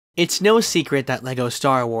It's no secret that LEGO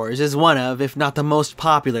Star Wars is one of, if not the most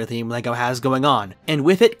popular theme LEGO has going on, and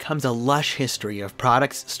with it comes a lush history of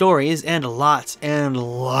products, stories, and lots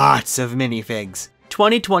of minifigs.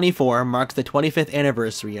 2024 marks the 25th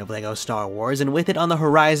anniversary of LEGO Star Wars, and with it on the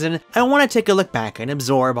horizon, I want to take a look back and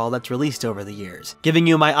absorb all that's released over the years, giving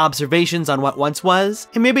you my observations on what once was,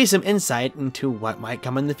 and maybe some insight into what might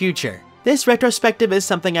come in the future. This retrospective is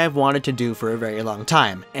something I've wanted to do for a very long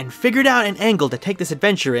time, and figured out an angle to take this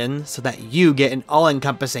adventure in so that you get an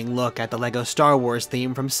all-encompassing look at the LEGO Star Wars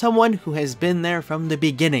theme from someone who has been there from the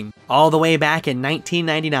beginning, all the way back in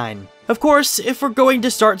 1999. Of course, if we're going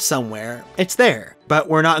to start somewhere, it's there, but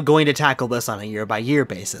we're not going to tackle this on a year-by-year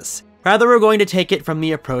basis. Rather, we're going to take it from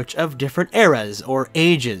the approach of different eras or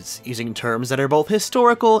ages, using terms that are both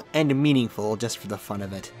historical and meaningful just for the fun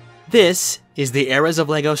of it. This is the eras of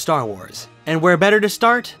LEGO Star Wars, and where better to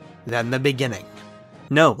start than the beginning.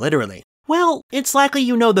 No, literally. Well, it's likely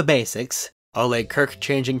you know the basics. Oleg Kirk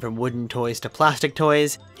changing from wooden toys to plastic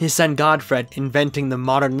toys, his son Godfred inventing the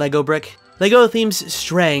modern LEGO brick, LEGO themes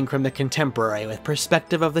straying from the contemporary with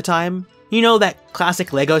perspective of the time. You know that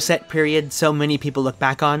classic LEGO set period so many people look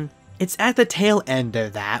back on? It's at the tail end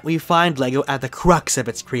of that we find LEGO at the crux of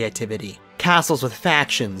its creativity. Castles with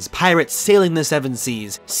factions, pirates sailing the seven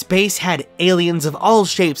seas, space had aliens of all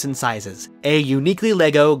shapes and sizes. A uniquely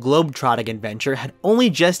LEGO globe-trotting adventure had only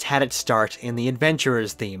just had its start in the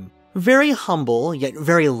adventurer's theme. Very humble, yet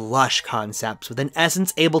very lush concepts with an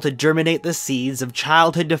essence able to germinate the seeds of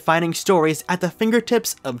childhood-defining stories at the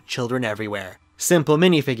fingertips of children everywhere. Simple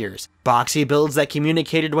minifigures, boxy builds that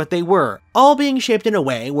communicated what they were, all being shaped in a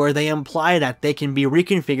way where they imply that they can be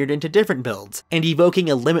reconfigured into different builds, and evoking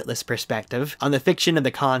a limitless perspective on the fiction of the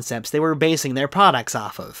concepts they were basing their products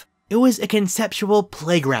off of. It was a conceptual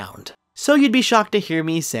playground. So you'd be shocked to hear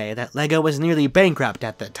me say that LEGO was nearly bankrupt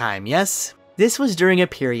at the time, yes? This was during a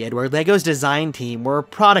period where LEGO's design team were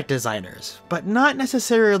product designers, but not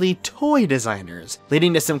necessarily toy designers,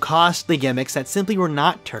 leading to some costly gimmicks that simply were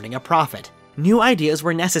not turning a profit. New ideas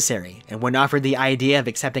were necessary, and when offered the idea of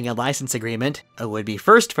accepting a license agreement, a would-be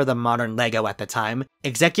first for the modern LEGO at the time,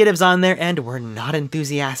 executives on their end were not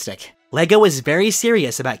enthusiastic. LEGO was very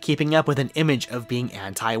serious about keeping up with an image of being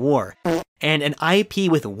anti-war, and an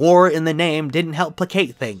IP with war in the name didn't help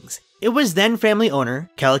placate things. It was then family owner,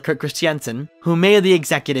 Kjell Christiansen, who made the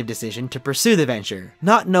executive decision to pursue the venture,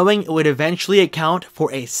 not knowing it would eventually account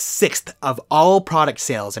for a sixth of all product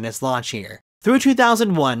sales in its launch year. Through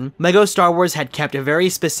 2001, LEGO Star Wars had kept a very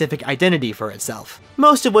specific identity for itself,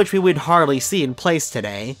 most of which we would hardly see in place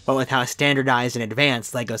today, but with how standardized and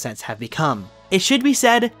advanced LEGO sets have become. It should be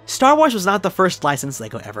said, Star Wars was not the first license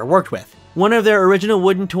LEGO ever worked with. One of their original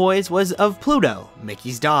wooden toys was of Pluto,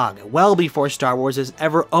 Mickey's dog, well before Star Wars was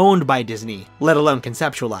ever owned by Disney, let alone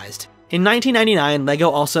conceptualized. In 1999,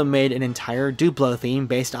 LEGO also made an entire Duplo theme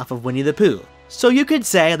based off of Winnie the Pooh. So you could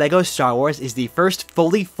say LEGO Star Wars is the first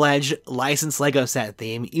fully fledged licensed LEGO set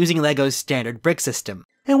theme using LEGO's standard brick system.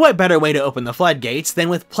 And what better way to open the floodgates than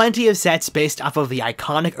with plenty of sets based off of the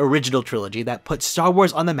iconic original trilogy that put Star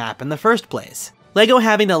Wars on the map in the first place. LEGO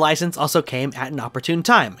having the license also came at an opportune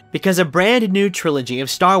time, because a brand new trilogy of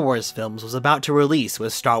Star Wars films was about to release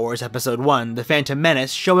with Star Wars Episode 1 The Phantom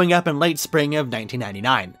Menace showing up in late spring of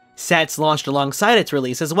 1999. Sets launched alongside its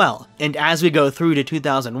release as well, and as we go through to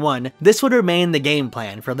 2001, this would remain the game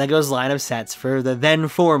plan for LEGO's line of sets for the then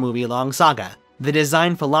 4-movie-long saga. The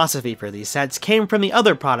design philosophy for these sets came from the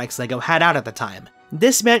other products LEGO had out at the time.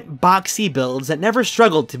 This meant boxy builds that never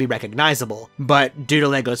struggled to be recognizable, but due to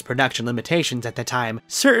LEGO's production limitations at the time,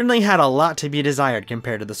 certainly had a lot to be desired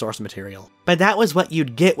compared to the source material. But that was what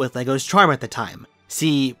you'd get with LEGO's charm at the time.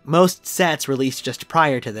 See, most sets released just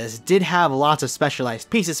prior to this did have lots of specialized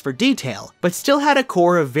pieces for detail, but still had a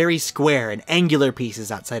core of very square and angular pieces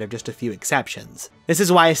outside of just a few exceptions. This is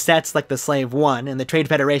why sets like the Slave 1 and the Trade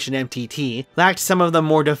Federation MTT lacked some of the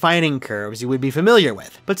more defining curves you would be familiar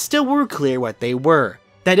with, but still were clear what they were.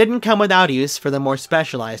 That didn't come without use for the more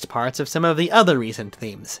specialized parts of some of the other recent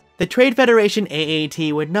themes. The Trade Federation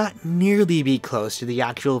AAT would not nearly be close to the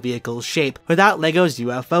actual vehicle's shape without LEGO's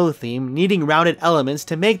UFO theme needing rounded elements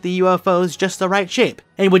to make the UFOs just the right shape,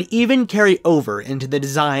 and would even carry over into the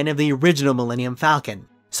design of the original Millennium Falcon.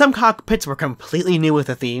 Some cockpits were completely new with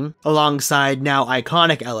the theme, alongside now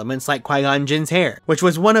iconic elements like Qui-Gon Jinn's hair, which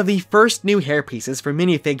was one of the first new hairpieces for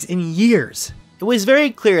minifigs in years. It was very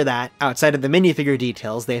clear that, outside of the minifigure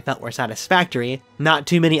details they felt were satisfactory, not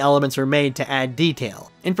too many elements were made to add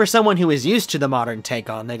detail. And for someone who is used to the modern take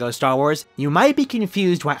on LEGO Star Wars, you might be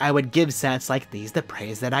confused why I would give sets like these the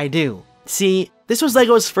praise that I do. See, this was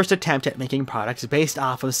LEGO's first attempt at making products based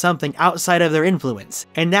off of something outside of their influence,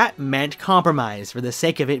 and that meant compromise for the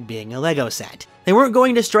sake of it being a LEGO set. They weren't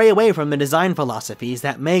going to stray away from the design philosophies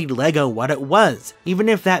that made LEGO what it was, even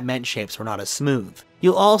if that meant shapes were not as smooth.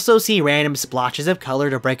 You'll also see random splotches of color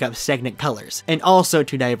to break up stagnant colors, and also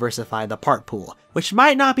to diversify the part pool, which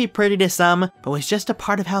might not be pretty to some, but was just a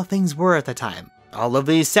part of how things were at the time. All of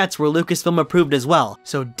these sets were Lucasfilm approved as well,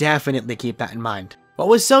 so definitely keep that in mind. What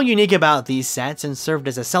was so unique about these sets and served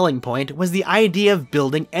as a selling point was the idea of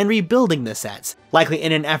building and rebuilding the sets, likely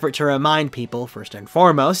in an effort to remind people, first and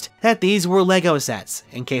foremost, that these were LEGO sets,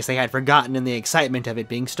 in case they had forgotten in the excitement of it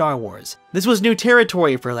being Star Wars. This was new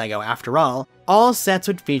territory for LEGO after all. All sets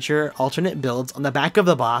would feature alternate builds on the back of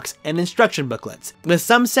the box and instruction booklets, with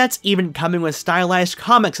some sets even coming with stylized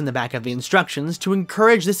comics in the back of the instructions to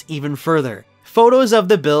encourage this even further. Photos of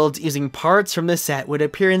the builds using parts from the set would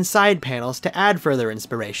appear in side panels to add further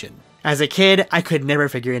inspiration. As a kid, I could never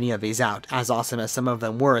figure any of these out, as awesome as some of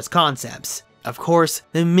them were as concepts. Of course,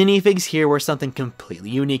 the minifigs here were something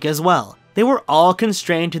completely unique as well. They were all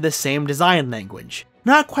constrained to the same design language.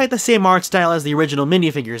 Not quite the same art style as the original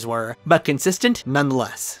minifigures were, but consistent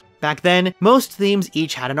nonetheless. Back then, most themes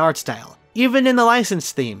each had an art style, even in the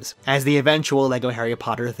licensed themes, as the eventual LEGO Harry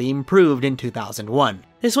Potter theme proved in 2001.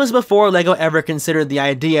 This was before LEGO ever considered the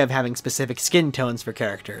idea of having specific skin tones for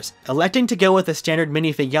characters, electing to go with the standard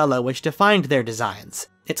minifig yellow which defined their designs.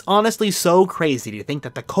 It's honestly so crazy to think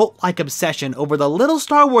that the cult-like obsession over the little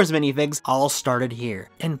Star Wars minifigs all started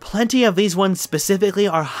here, and plenty of these ones specifically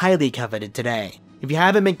are highly coveted today. If you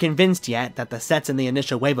haven't been convinced yet that the sets in the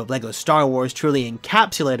initial wave of LEGO Star Wars truly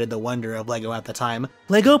encapsulated the wonder of LEGO at the time,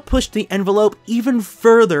 LEGO pushed the envelope even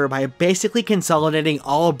further by basically consolidating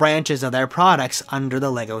all branches of their products under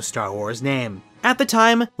the LEGO Star Wars name. At the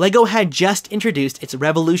time, LEGO had just introduced its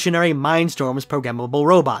revolutionary Mindstorms programmable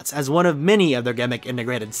robots as one of many of their gimmick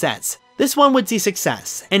integrated sets. This one would see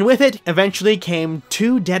success, and with it eventually came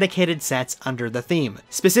 2 dedicated sets under the theme,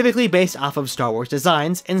 specifically based off of Star Wars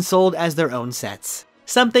designs and sold as their own sets.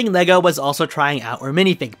 Something LEGO was also trying out were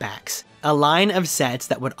minifig packs, a line of sets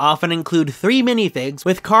that would often include 3 minifigs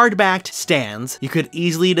with card-backed stands you could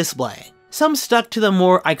easily display. Some stuck to the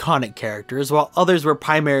more iconic characters, while others were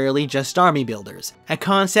primarily just army builders, a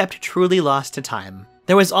concept truly lost to time.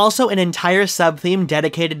 There was also an entire sub-theme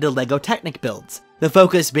dedicated to LEGO Technic builds, the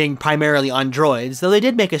focus being primarily on droids, though they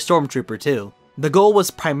did make a stormtrooper too. The goal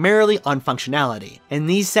was primarily on functionality, and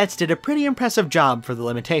these sets did a pretty impressive job for the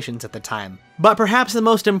limitations at the time. But perhaps the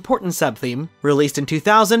most important sub-theme, released in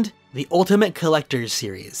 2000, the Ultimate Collector's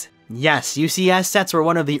Series. Yes, UCS sets were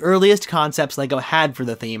one of the earliest concepts LEGO had for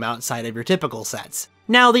the theme outside of your typical sets.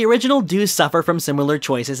 Now, the original do suffer from similar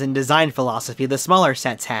choices in design philosophy the smaller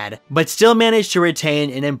sets had, but still managed to retain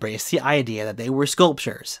and embrace the idea that they were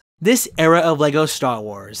sculptures. This era of LEGO Star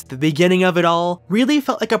Wars, the beginning of it all, really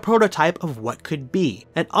felt like a prototype of what could be,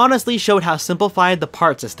 and honestly showed how simplified the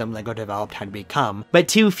part system LEGO developed had become, but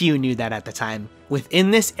too few knew that at the time.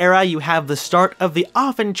 Within this era, you have the start of the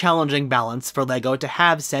often challenging balance for LEGO to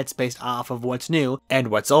have sets based off of what's new and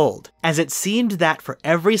what's old, as it seemed that for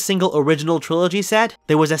every single original trilogy set,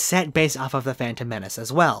 there was a set based off of the Phantom Menace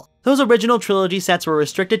as well. Those original trilogy sets were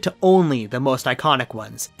restricted to only the most iconic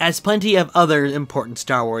ones, as plenty of other important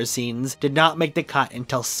Star Wars scenes did not make the cut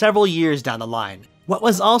until several years down the line. What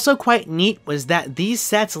was also quite neat was that these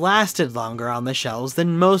sets lasted longer on the shelves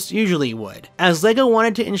than most usually would, as LEGO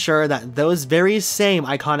wanted to ensure that those very same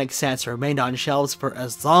iconic sets remained on shelves for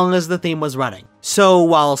as long as the theme was running. So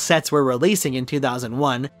while sets were releasing in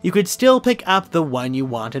 2001, you could still pick up the one you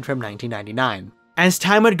wanted from 1999. As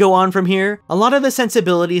time would go on from here, a lot of the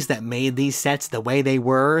sensibilities that made these sets the way they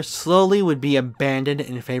were slowly would be abandoned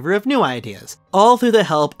in favor of new ideas, all through the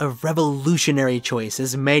help of revolutionary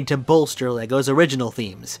choices made to bolster LEGO's original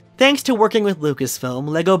themes. Thanks to working with Lucasfilm,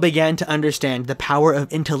 LEGO began to understand the power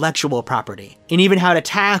of intellectual property, and even how to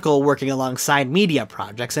tackle working alongside media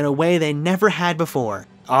projects in a way they never had before.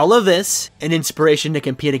 All of this, an inspiration to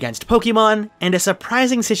compete against Pokemon, and a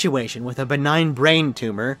surprising situation with a benign brain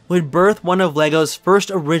tumor, would birth one of LEGO's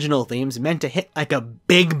first original themes meant to hit like a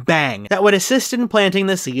big bang that would assist in planting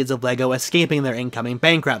the seeds of LEGO escaping their incoming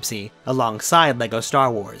bankruptcy, alongside LEGO Star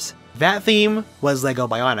Wars. That theme was LEGO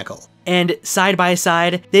Bionicle. And side by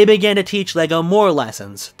side, they began to teach LEGO more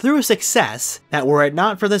lessons, through success, that were it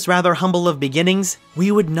not for this rather humble of beginnings,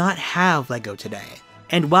 we would not have LEGO today.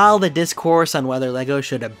 And while the discourse on whether LEGO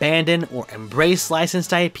should abandon or embrace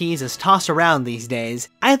licensed IPs is tossed around these days,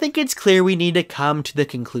 I think it's clear we need to come to the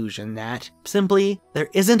conclusion that, simply, there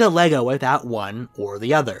isn't a LEGO without one or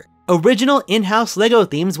the other. Original in-house LEGO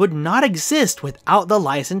themes would not exist without the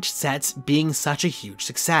licensed sets being such a huge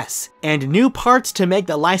success. And new parts to make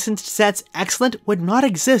the licensed sets excellent would not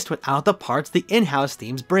exist without the parts the in-house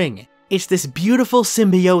themes bring. It's this beautiful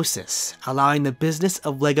symbiosis, allowing the business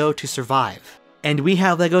of LEGO to survive. And we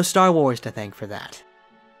have LEGO Star Wars to thank for that.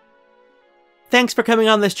 Thanks for coming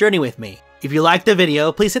on this journey with me. If you liked the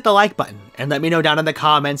video, please hit the like button, and let me know down in the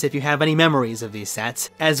comments if you have any memories of these sets,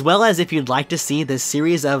 as well as if you'd like to see this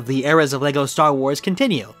series of the eras of LEGO Star Wars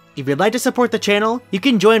continue. If you'd like to support the channel, you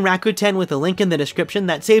can join Rakuten with a link in the description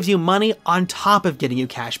that saves you money on top of getting you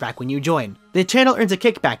cash back when you join. The channel earns a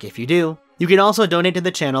kickback if you do. You can also donate to the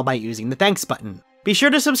channel by using the thanks button. Be sure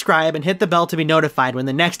to subscribe and hit the bell to be notified when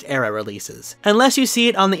the next era releases, unless you see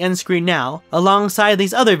it on the end screen now, alongside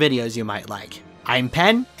these other videos you might like. I'm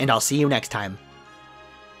Pen, and I'll see you next time.